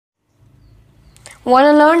Want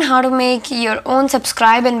to learn how to make your own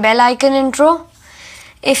subscribe and bell icon intro?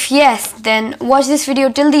 If yes, then watch this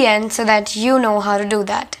video till the end so that you know how to do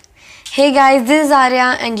that. Hey guys, this is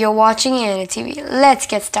AandA and you're watching AandA TV. Let's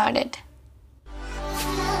get started.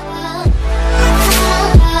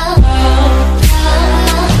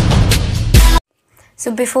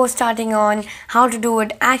 So before starting on how to do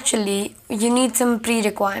it actually, you need some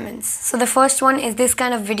pre-requirements. So the first one is this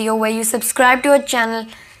kind of video where you subscribe to a channel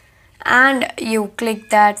and you click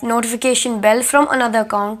that notification bell from another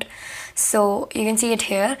account, so you can see it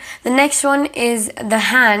here. The next one is the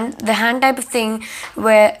hand type of thing,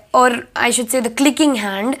 where, or I should say the clicking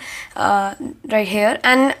hand, right here,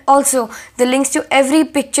 and also the links to every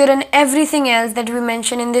picture and everything else that we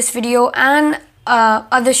mention in this video, and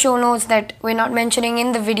other show notes that we're not mentioning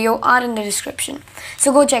in the video are in the description,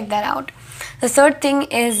 so go check that out. The third thing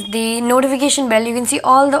is the notification bell. You can see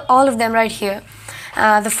all of them right here.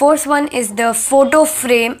 The fourth one is the photo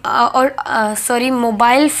frame,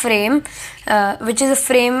 mobile frame, which is a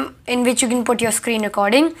frame in which you can put your screen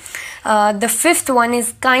recording. The fifth one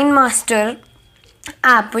is KineMaster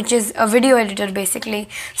app, which is a video editor basically.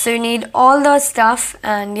 So you need all the stuff,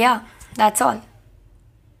 and yeah, that's all.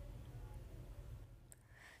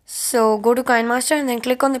 So go to KineMaster and then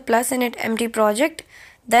click on the plus and hit empty project.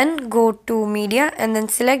 Then go to media and then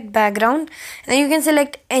select background, and then you can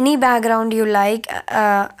select any background you like.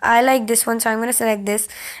 I like this one, so I'm going to select this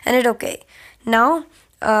and hit OK. Now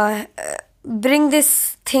bring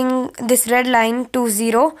this red line to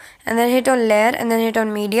 0 and then hit on layer and then hit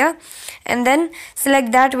on media, and then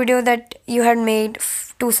select that video that you had made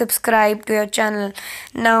to subscribe to your channel.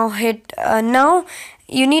 Now hit now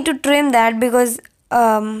you need to trim that because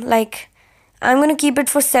I'm gonna keep it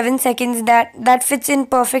for 7 seconds. That fits in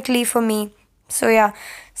perfectly for me. So yeah,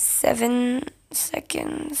 7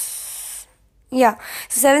 seconds. Yeah,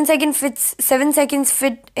 so 7 seconds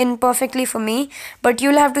fit in perfectly for me, but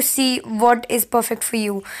you'll have to see what is perfect for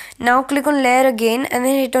you. Now click on layer again and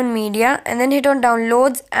then hit on media and then hit on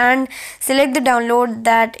downloads and select the download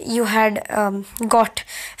that you had got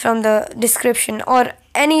from the description, or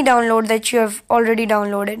any download that you have already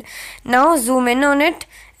downloaded. Now zoom in on it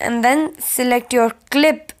and then select your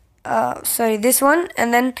clip, this one,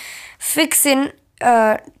 and then fix in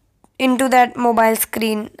into that mobile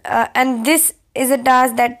screen, and this is a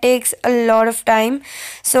task that takes a lot of time,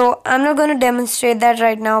 so I'm not going to demonstrate that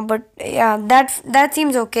right now, but yeah, that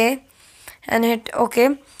seems okay, and hit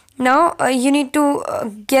OK. Now you need to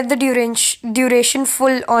get the duration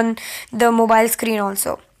full on the mobile screen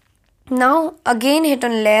also. Now again hit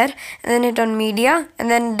on layer and then hit on media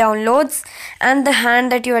and then downloads and the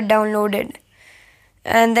hand that you had downloaded,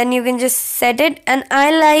 and then you can just set it, and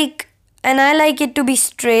I like it to be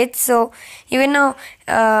straight, so even now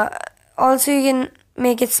also you can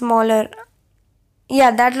make it smaller.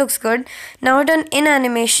 Yeah, that looks good. Now hit on in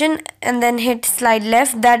animation and then hit slide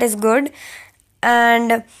left. That is good.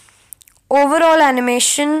 And overall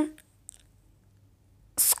animation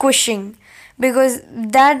squishing, because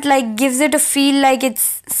that gives it a feel like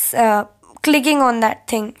it's clicking on that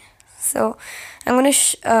thing. So I'm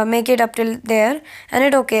gonna make it up till there and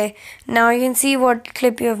hit OK. Now you can see what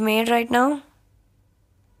clip you have made right now.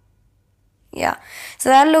 Yeah, so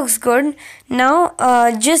that looks good. Now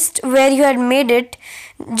just where you had made it,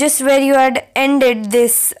 just where you had ended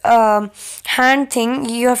this hand thing,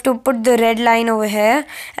 you have to put the red line over here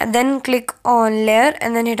and then click on layer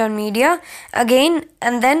and then hit on media again,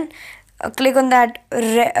 and then click on that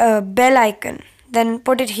bell icon, then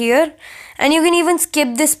put it here, and you can even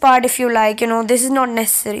skip this part if you like, this is not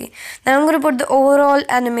necessary. Then I'm going to put the overall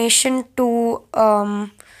animation to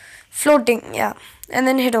floating, yeah, and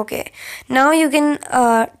then hit OK. Now you can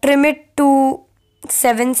trim it to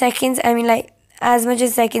 7 seconds, I mean like as much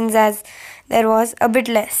as seconds as there was, a bit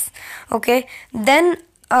less. Okay, then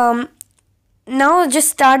now just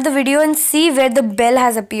start the video and see where the bell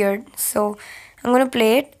has appeared. So I'm going to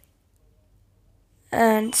play it,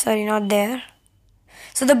 and sorry, not there.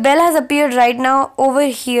 So the bell has appeared right now over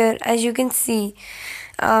here, as you can see.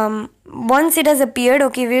 Once it has appeared,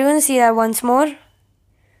 okay, we're going to see that once more.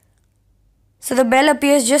 So the bell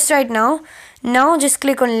appears just right now. Now just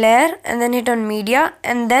click on layer and then hit on media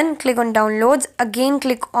and then click on downloads. Again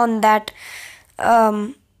click on that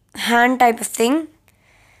hand type of thing,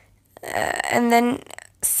 and then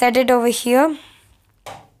set it over here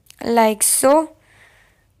like so,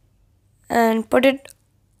 and put it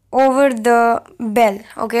over the bell.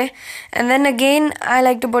 Okay, and then again I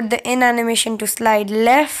like to put the in animation to slide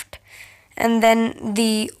left, and then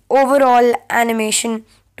the overall animation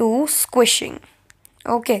to squishing.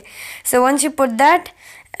 Okay, so once you put that,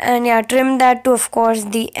 and yeah, trim that to of course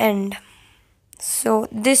the end. So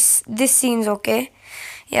this seems okay.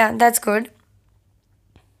 Yeah, that's good.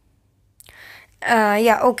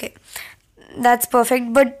 Yeah, okay, that's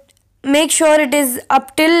perfect, but make sure it is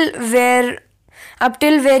up till where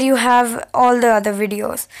you have all the other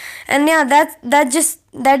videos. And yeah,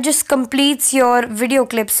 that just completes your video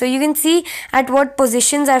clip. So you can see at what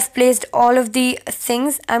positions I've placed all of the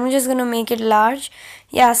things. I'm just gonna make it large.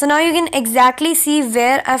 Yeah, so now you can exactly see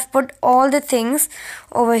where I've put all the things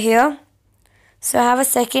over here. So have a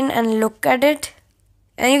second and look at it,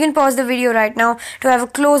 and you can pause the video right now to have a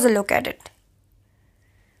closer look at it.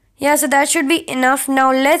 Yeah, so that should be enough.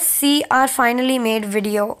 Now let's see our finally made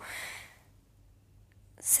video.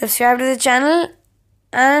 Subscribe to the channel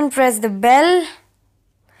and press the bell.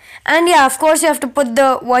 And yeah, of course you have to put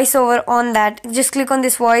the voiceover on that. Just click on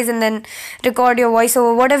this voice and then record your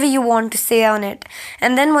voiceover, whatever you want to say on it.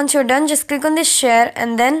 And then once you're done, just click on this share,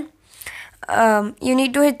 and then you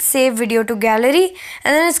need to hit save video to gallery,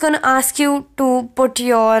 and then it's going to ask you to put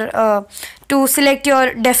your to select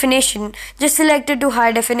your definition. Just select it to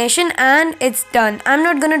high definition and it's done. I'm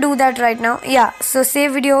not going to do that right now. Yeah, so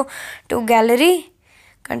save video to gallery,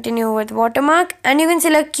 continue with watermark, and you can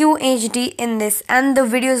select QHD in this, and the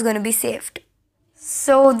video is going to be saved.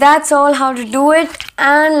 So that's all how to do it,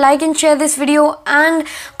 and like and share this video, and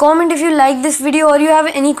comment if you like this video or you have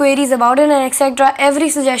any queries about it, and etc. Every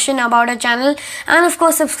suggestion about our channel, and of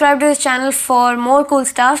course subscribe to this channel for more cool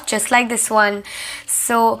stuff just like this one.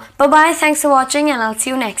 So bye bye, thanks for watching, and I'll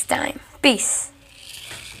see you next time. Peace.